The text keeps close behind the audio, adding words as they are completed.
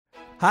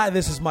Hi,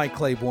 this is Mike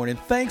Claiborne, and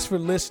thanks for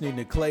listening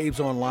to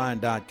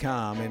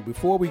ClaibsOnline.com. And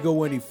before we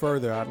go any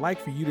further, I'd like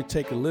for you to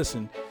take a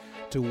listen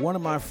to one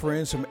of my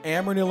friends from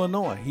Ameren,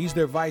 Illinois. He's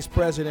their Vice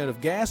President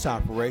of Gas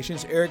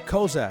Operations, Eric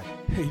Kozak.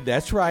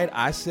 That's right,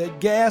 I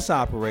said gas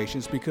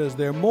operations because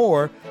they're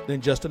more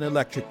than just an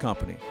electric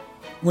company.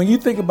 When you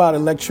think about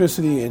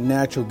electricity and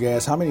natural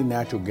gas, how many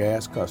natural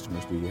gas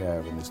customers do you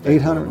have in the state?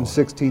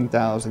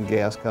 816,000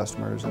 gas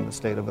customers in the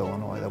state of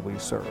Illinois that we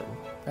serve.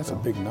 That's a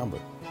big number.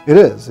 It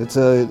is. It's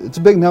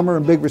a big number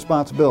and big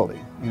responsibility.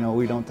 You know,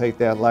 we don't take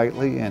that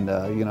lightly, and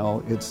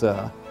it's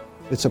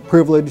a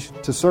privilege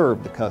to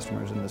serve the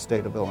customers in the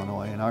state of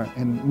Illinois.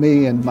 And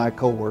me and my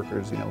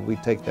coworkers, we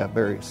take that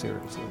very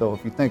seriously. So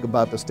if you think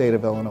about the state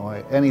of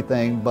Illinois,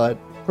 anything but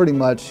pretty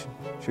much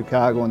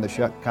Chicago and the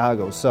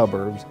Chicago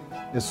suburbs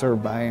is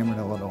served by Ameren,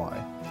 Illinois.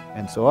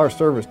 And so our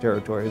service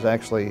territory is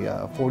actually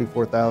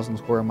 44,000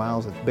 square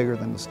miles. It's bigger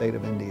than the state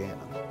of Indiana.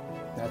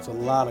 That's a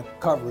lot of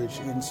coverage,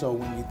 and so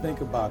when you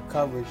think about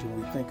coverage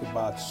and we think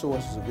about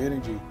sources of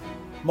energy,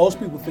 most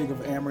people think of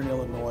Ameren,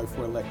 Illinois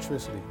for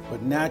electricity,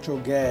 but natural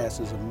gas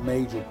is a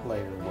major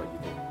player in what you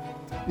do.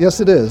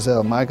 Yes, it is,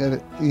 Mike.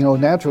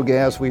 Natural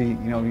gas,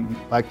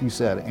 like you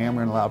said,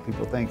 Ameren, a lot of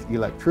people think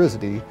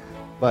electricity,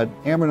 but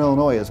Ameren,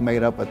 Illinois is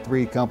made up of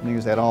 3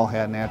 companies that all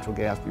had natural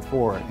gas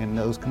before, and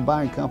those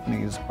combined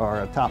companies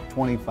are a top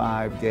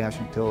 25 gas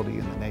utility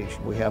in the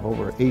nation. We have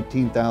over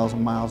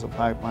 18,000 miles of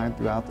pipeline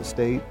throughout the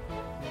state,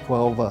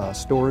 12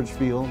 storage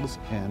fields,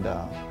 and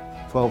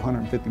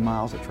 1,250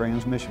 miles of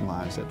transmission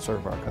lines that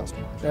serve our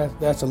customers.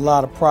 That's a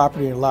lot of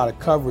property and a lot of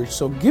coverage.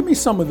 So give me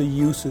some of the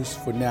uses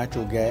for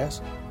natural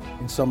gas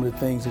and some of the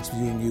things it's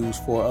being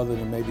used for other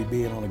than maybe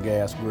being on a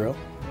gas grill.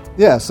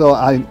 Yeah, so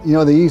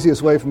the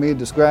easiest way for me to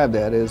describe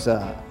that is,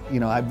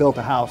 I built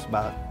a house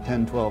about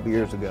 10, 12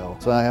 years ago.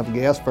 So I have a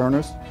gas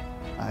furnace.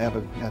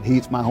 That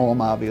heats my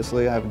home,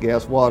 obviously. I have a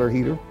gas water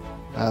heater.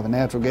 I have a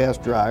natural gas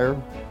dryer.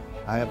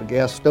 I have a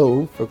gas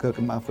stove for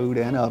cooking my food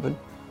and oven.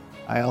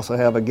 I also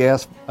have a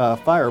gas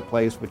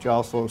fireplace, which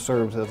also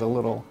serves as a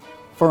little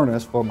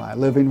furnace for my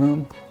living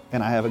room.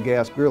 And I have a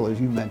gas grill,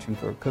 as you mentioned,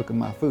 for cooking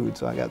my food.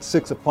 So I got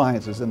 6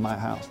 appliances in my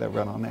house that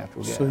run on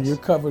natural gas. So you're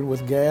covered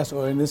with gas,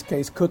 or in this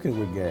case, cooking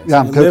with gas. Yeah,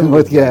 I'm cooking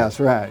with gas,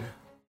 right.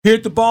 Here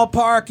at the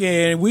ballpark,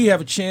 and we have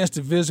a chance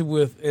to visit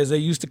with, as they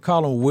used to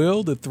call him,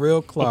 Will the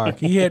Thrill Clark.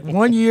 He had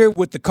 1 year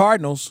with the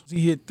Cardinals.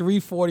 He hit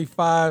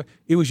 .345.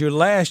 It was your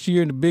last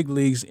year in the big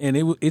leagues, and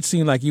it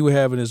seemed like you were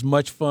having as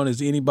much fun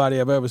as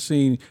anybody I've ever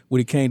seen when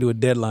it came to a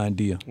deadline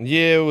deal.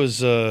 Yeah, it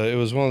was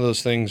one of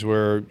those things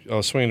where I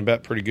was swinging the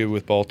bat pretty good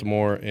with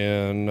Baltimore,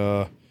 and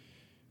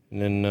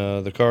then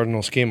the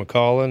Cardinals came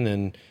a-calling,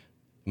 and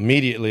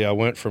immediately I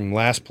went from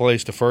last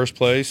place to first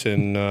place,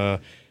 and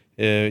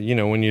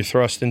when you're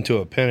thrust into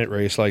a pennant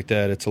race like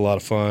that, it's a lot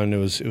of fun. It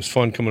was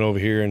fun coming over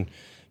here and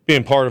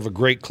being part of a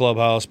great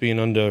clubhouse, being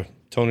under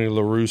Tony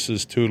La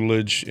Russa's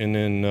tutelage, and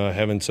then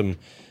having some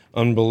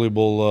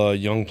unbelievable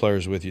young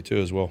players with you too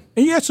as well.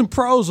 And you had some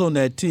pros on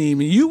that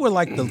team, and you were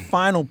like the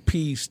final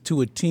piece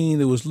to a team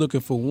that was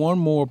looking for one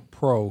more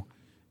pro.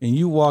 And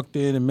you walked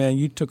in, and man,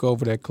 you took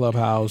over that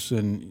clubhouse,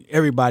 and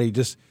everybody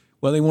just.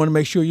 Well, they wanted to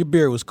make sure your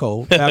beer was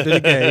cold after the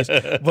games.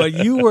 But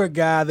you were a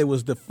guy that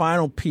was the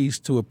final piece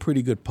to a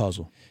pretty good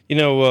puzzle.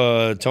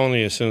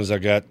 Tony, as soon as I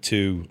got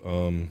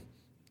to,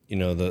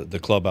 the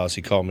clubhouse,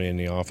 he called me in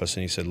the office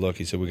and he said, look,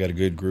 we got a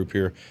good group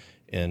here.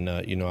 And,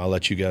 I'll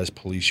let you guys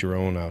police your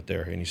own out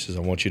there. And he says,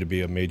 I want you to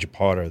be a major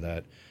part of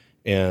that.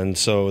 And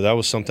so that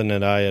was something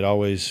that I had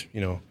always,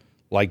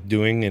 liked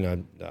doing.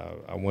 And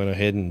I went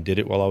ahead and did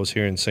it while I was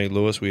here in St.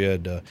 Louis. We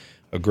had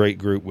a great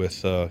group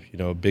with,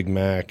 Big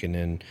Mac and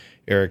then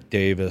Eric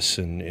Davis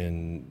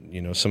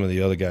and some of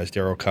the other guys,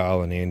 Darryl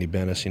Kyle and Andy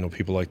Bennis,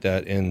 people like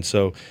that. And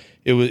so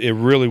it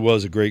really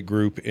was a great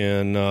group.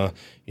 And,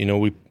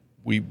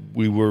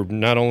 we were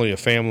not only a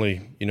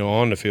family,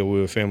 on the field, we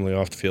were a family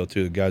off the field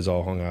too. The guys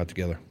all hung out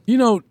together.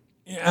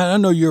 I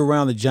know you're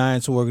around the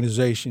Giants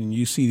organization and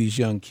you see these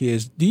young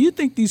kids. Do you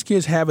think these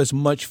kids have as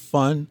much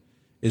fun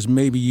as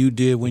maybe you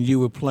did when you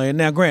were playing?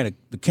 Now, granted,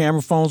 the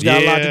camera phones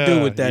got a lot to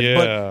do with that. Yeah.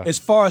 But as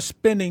far as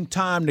spending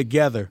time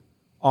together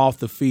off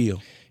the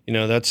field.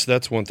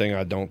 That's one thing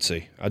I don't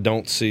see. I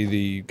don't see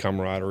the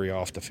camaraderie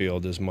off the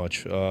field as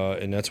much.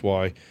 And that's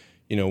why,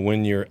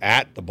 when you're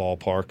at the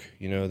ballpark,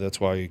 that's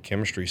why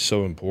chemistry is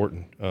so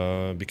important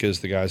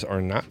because the guys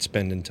are not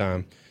spending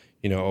time,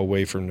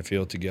 away from the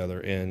field together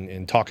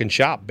and talking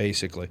shop,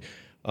 basically,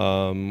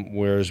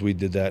 whereas we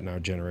did that in our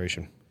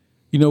generation.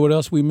 You know what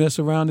else we miss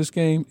around this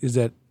game is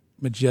that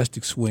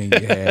majestic swing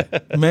you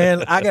had.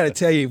 Man, I got to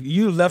tell you,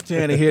 you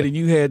left-handed hitter, and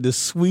you had the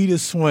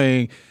sweetest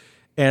swing.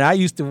 And I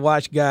used to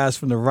watch guys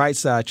from the right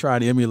side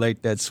trying to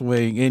emulate that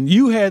swing. And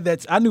you had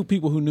that. I knew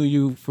people who knew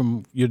you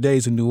from your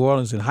days in New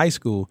Orleans in high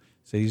school.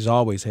 So he's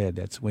always had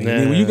that swing. And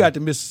then when you got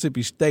to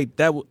Mississippi State,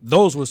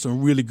 those were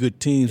some really good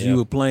teams you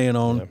were playing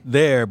on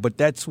there. But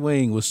that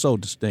swing was so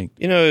distinct.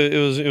 It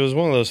was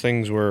one of those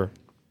things where,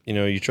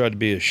 you tried to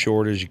be as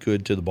short as you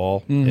could to the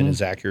ball and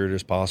as accurate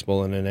as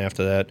possible. And then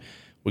after that,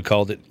 we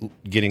called it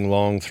getting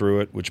long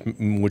through it,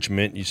 which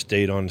meant you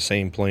stayed on the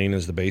same plane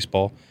as the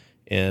baseball,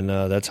 and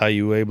that's how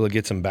you were able to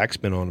get some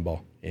backspin on the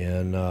ball.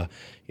 And I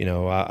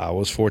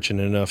was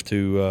fortunate enough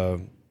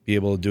to be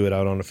able to do it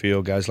out on the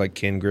field. Guys like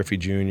Ken Griffey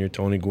Jr.,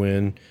 Tony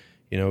Gwynn,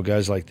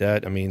 guys like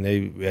that. I mean,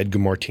 Edgar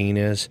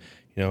Martinez.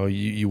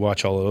 You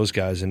watch all of those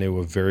guys, and they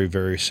were very,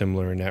 very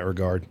similar in that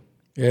regard.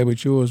 Yeah,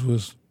 but yours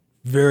was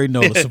very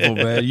noticeable,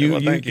 man.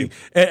 Well, thank you.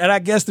 And I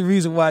guess the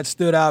reason why it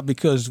stood out,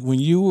 because when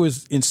you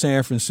was in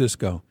San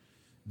Francisco,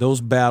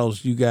 those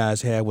battles you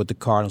guys had with the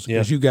Cardinals,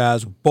 because you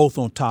guys were both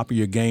on top of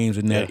your games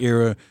in that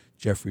era,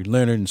 Jeffrey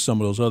Leonard and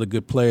some of those other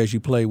good players you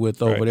played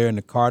with over there, and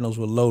the Cardinals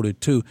were loaded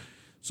too.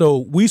 So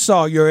we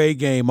saw your A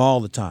game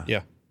all the time.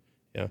 Yeah.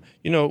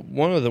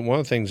 One of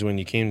the things when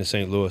you came to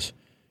St. Louis,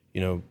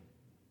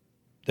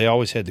 they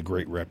always had the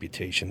great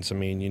reputations. I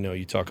mean,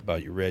 you talk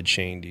about your Red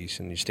Shandies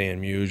and your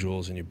Stan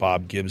Musials and your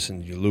Bob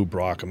Gibson, your Lou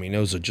Brock. I mean,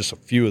 those are just a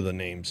few of the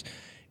names.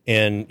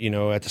 And,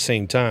 at the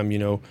same time,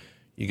 you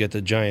get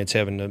the Giants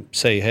having to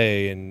say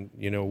hey, and,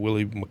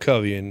 Willie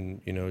McCovey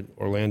and,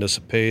 Orlando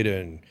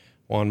Cepeda and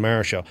Juan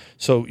Marichal.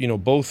 So,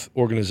 both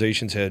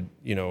organizations had,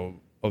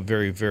 a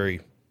very, very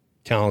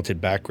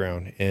talented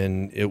background.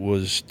 And it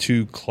was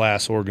two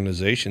class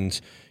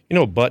organizations,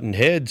 button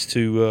heads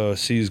to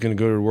see who's going to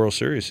go to the World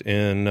Series.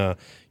 And,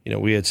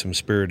 we had some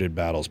spirited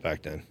battles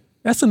back then.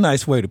 That's a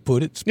nice way to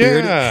put it,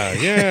 spirited.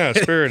 Yeah,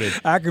 spirited.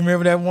 I can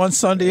remember that one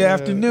Sunday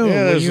afternoon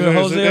when you and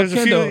Jose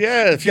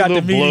Oquendo got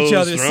to meet each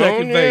other at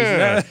second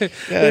base.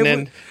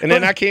 And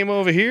then I came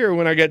over here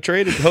when I got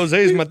traded.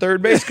 Jose's my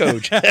third base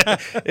coach.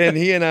 And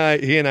he and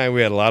I,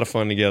 we had a lot of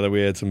fun together.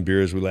 We had some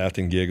beers, we laughed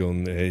and giggled,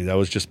 and hey, that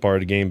was just part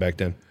of the game back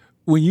then.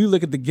 When you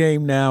look at the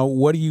game now,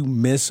 what do you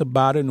miss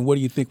about it, and what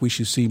do you think we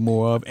should see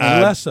more of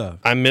and less of?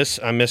 I miss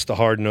the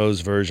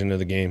hard-nosed version of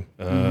the game.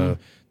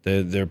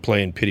 They're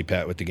playing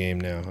pity-pat with the game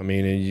now. I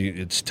mean,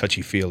 it's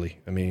touchy-feely.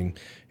 I mean,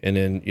 and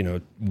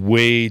then,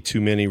 way too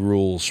many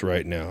rules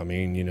right now. I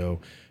mean,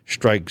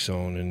 strike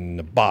zone and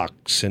the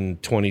box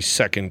and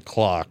 20-second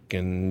clock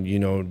and,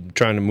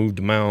 trying to move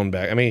the mound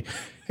back. I mean,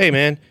 hey,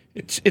 man.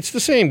 It's the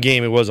same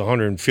game it was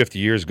 150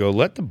 years ago.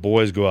 Let the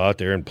boys go out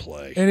there and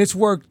play. And it's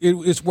worked.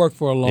 It's worked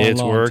for a long time.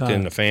 It's worked,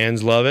 and the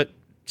fans love it.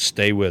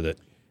 Stay with it.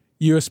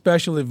 You're a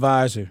special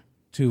advisor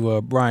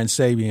to Brian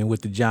Sabian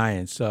with the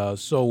Giants.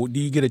 So do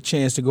you get a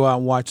chance to go out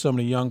and watch some of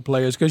the young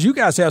players? Because you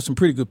guys have some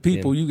pretty good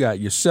people. Yeah. You got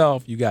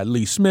yourself. You got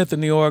Lee Smith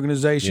in the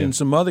organization,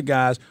 some other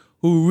guys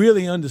who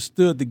really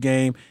understood the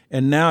game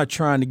and now are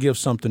trying to give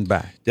something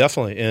back.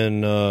 Definitely.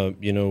 And,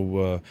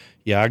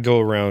 I go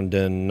around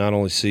and not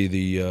only see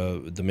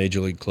the Major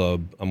League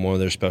Club. I'm one of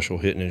their special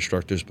hitting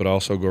instructors, but I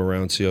also go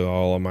around and see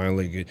all of minor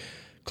league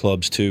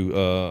clubs too.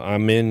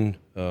 I'm in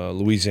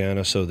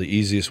Louisiana, so the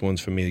easiest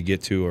ones for me to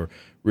get to are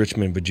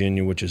Richmond,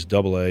 Virginia, which is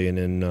AA, and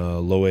then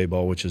low A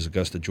ball, which is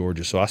Augusta,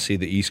 Georgia. So I see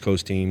the East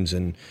Coast teams,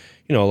 and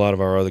a lot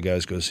of our other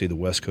guys go see the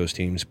West Coast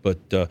teams. But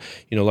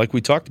like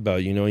we talked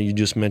about, you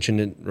just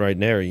mentioned it right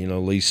there.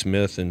 Lee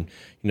Smith and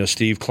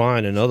Steve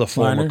Klein, another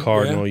former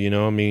Cardinal.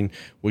 Yeah. I mean,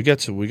 we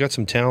got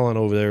some talent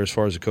over there as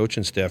far as the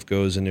coaching staff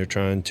goes, and they're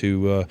trying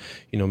to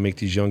make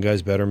these young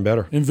guys better and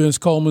better. And Vince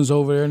Coleman's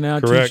over there now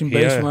teaching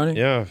base running.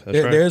 Yeah, that's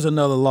right. There's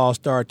another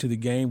lost art to the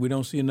game. We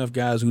don't see enough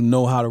guys who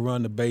know how to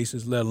run the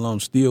bases, let alone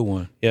steal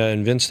one. Yeah,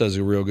 and Vince does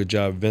a real good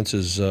job. Vince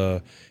is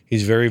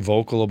he's very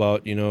vocal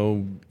about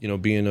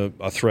being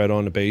a threat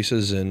on the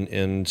bases,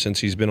 and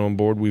since he's been on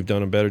board, we've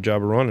done a better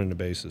job of running the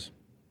bases.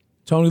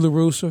 Tony La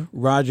Russa,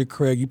 Roger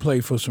Craig, you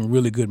played for some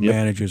really good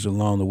managers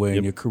along the way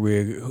in your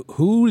career.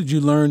 Who did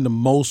you learn the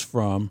most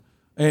from?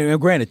 And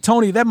granted,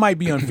 Tony, that might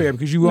be unfair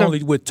because you were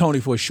only with Tony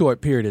for a short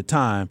period of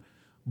time.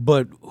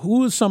 But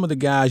who are some of the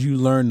guys you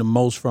learned the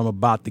most from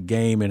about the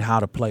game and how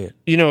to play it?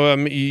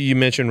 You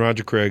mentioned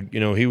Roger Craig.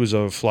 He was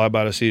a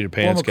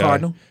fly-by-the-seat-of-the-pants guy.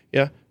 Cardinal.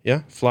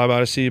 Yeah,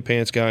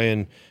 fly-by-the-seat-of-pants guy.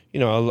 And,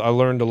 I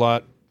learned a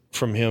lot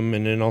from him,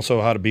 and then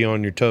also how to be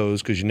on your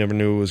toes because you never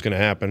knew what was going to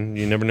happen.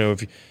 You never know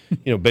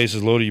if,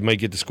 bases loaded, you might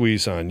get the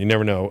squeeze sign. You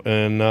never know.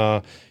 And,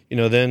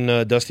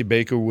 then Dusty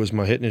Baker was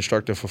my hitting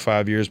instructor for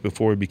 5 years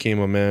before he became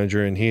a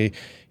manager, and he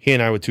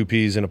and I were two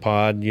peas in a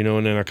pod,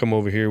 and then I come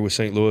over here with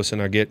St. Louis,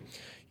 and I get –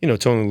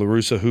 Tony La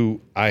Russa,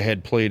 who I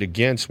had played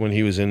against when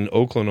he was in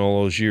Oakland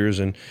all those years,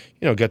 and,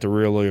 got to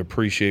really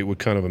appreciate what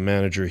kind of a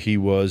manager he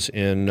was.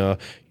 And,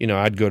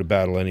 I'd go to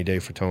battle any day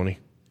for Tony.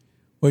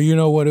 Well, you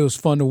know what? It was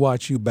fun to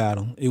watch you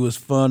battle. It was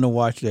fun to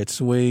watch that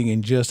swing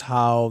and just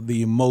how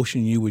the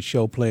emotion you would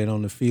show playing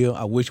on the field.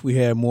 I wish we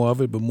had more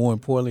of it, but more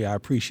importantly, I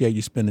appreciate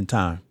you spending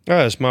time.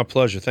 It's my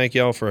pleasure. Thank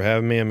you all for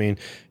having me. I mean,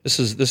 this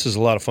is a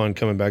lot of fun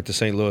coming back to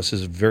St. Louis.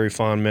 This is very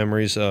fond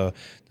memories.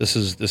 This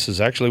is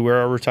actually where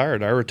I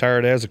retired. I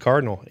retired as a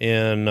Cardinal,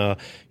 and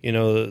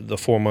the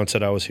 4 months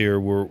that I was here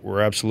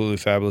were absolutely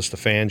fabulous. The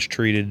fans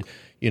treated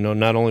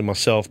not only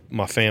myself,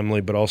 my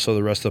family, but also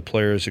the rest of the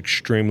players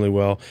extremely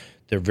well.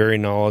 They're very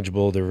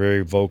knowledgeable. They're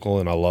very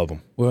vocal, and I love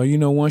them. Well,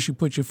 once you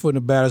put your foot in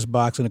the batter's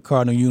box in a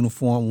Cardinal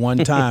uniform one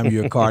time,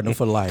 you're a Cardinal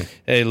for life.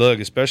 Hey,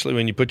 look, especially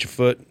when you put your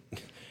foot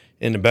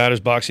in the batter's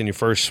box in your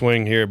first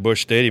swing here at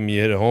Busch Stadium, you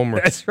hit a homer.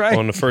 That's right.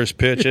 On the first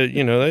pitch.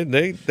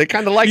 They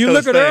kind of like you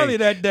those looking things. early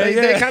that day.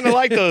 They kind of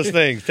like those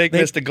things. Take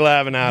Mr.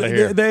 Glavine out of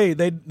here.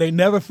 They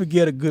never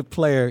forget a good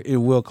player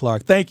in Will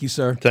Clark. Thank you,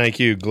 sir. Thank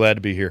you. Glad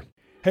to be here.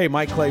 Hey,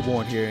 Mike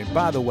Claiborne here. And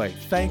by the way,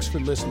 thanks for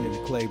listening to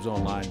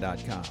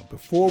ClaibsOnline.com.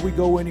 Before we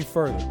go any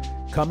further,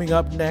 coming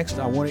up next,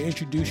 I want to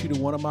introduce you to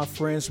one of my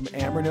friends from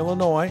Ameren,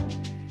 Illinois.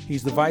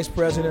 He's the Vice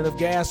President of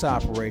Gas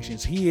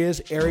Operations. He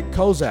is Eric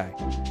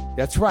Kozak.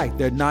 That's right.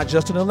 They're not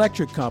just an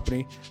electric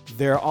company.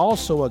 They're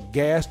also a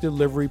gas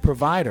delivery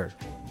provider.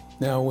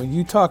 Now, when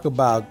you talk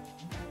about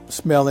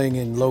smelling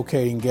and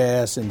locating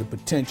gas and the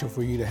potential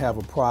for you to have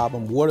a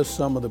problem, what are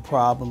some of the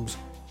problems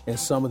and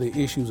some of the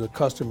issues a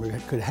customer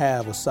could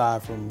have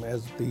aside from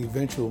as the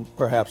eventual,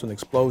 perhaps an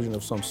explosion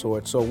of some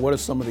sort? So what are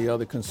some of the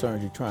other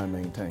concerns you try and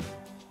maintain?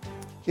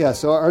 Yeah,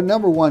 so our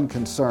number one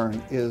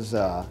concern is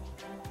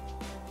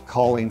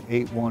calling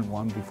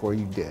 811 before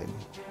you dig.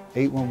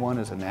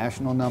 811 is a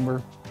national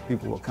number.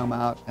 People will come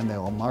out and they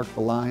will mark the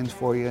lines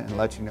for you and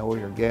let you know where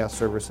your gas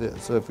service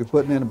is. So if you're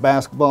putting in a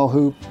basketball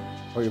hoop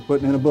or you're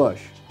putting in a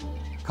bush,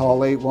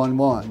 call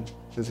 811.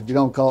 Because if you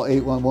don't call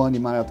 811,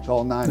 you might have to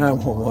call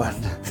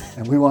 911.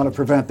 And we want to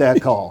prevent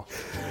that call.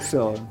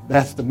 So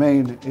that's the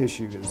main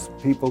issue, is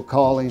people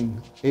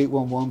calling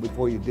 811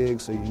 before you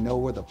dig so you know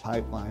where the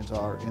pipelines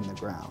are in the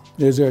ground.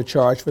 Is there a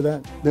charge for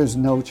that? There's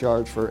no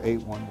charge for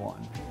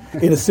 811.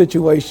 In a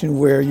situation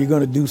where you're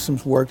going to do some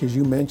work, as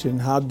you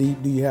mentioned, how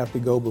deep do you have to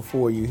go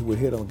before you would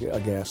hit on a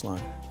gas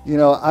line? You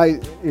know,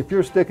 if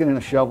you're sticking in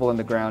a shovel in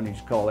the ground, you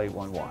should call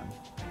 811.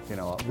 You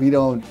know, we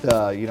don't,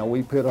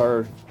 we put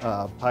our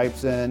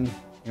pipes in,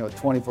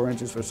 24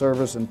 inches for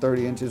service and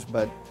 30 inches,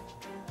 but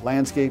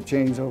landscape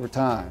change over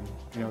time.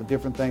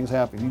 Different things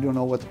happen. You don't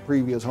know what the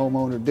previous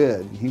homeowner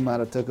did. He might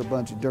have took a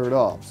bunch of dirt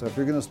off. So if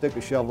you're going to stick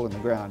a shovel in the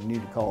ground, you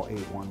need to call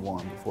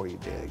 811 before you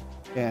dig.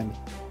 And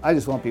I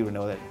just want people to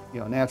know that,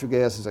 natural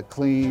gas is a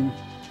clean,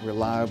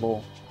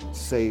 reliable,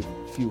 safe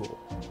fuel.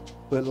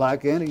 But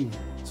like any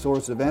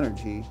source of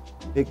energy,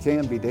 it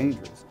can be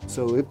dangerous.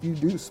 So if you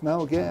do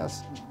smell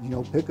gas,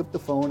 pick up the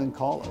phone and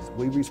call us.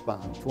 We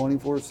respond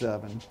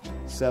 24/7,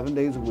 7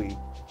 days a week,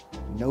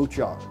 no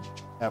charge,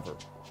 ever.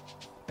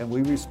 And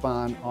we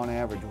respond on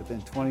average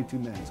within 22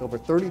 minutes. Over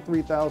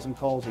 33,000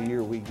 calls a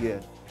year we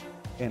get,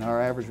 and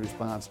our average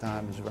response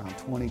time is around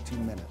 22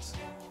 minutes.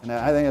 And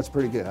I think that's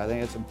pretty good. I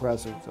think it's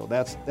impressive. So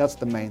that's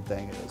the main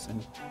thing is.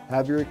 And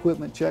have your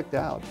equipment checked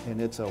out, and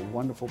it's a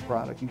wonderful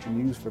product you can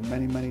use for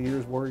many, many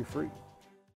years worry-free.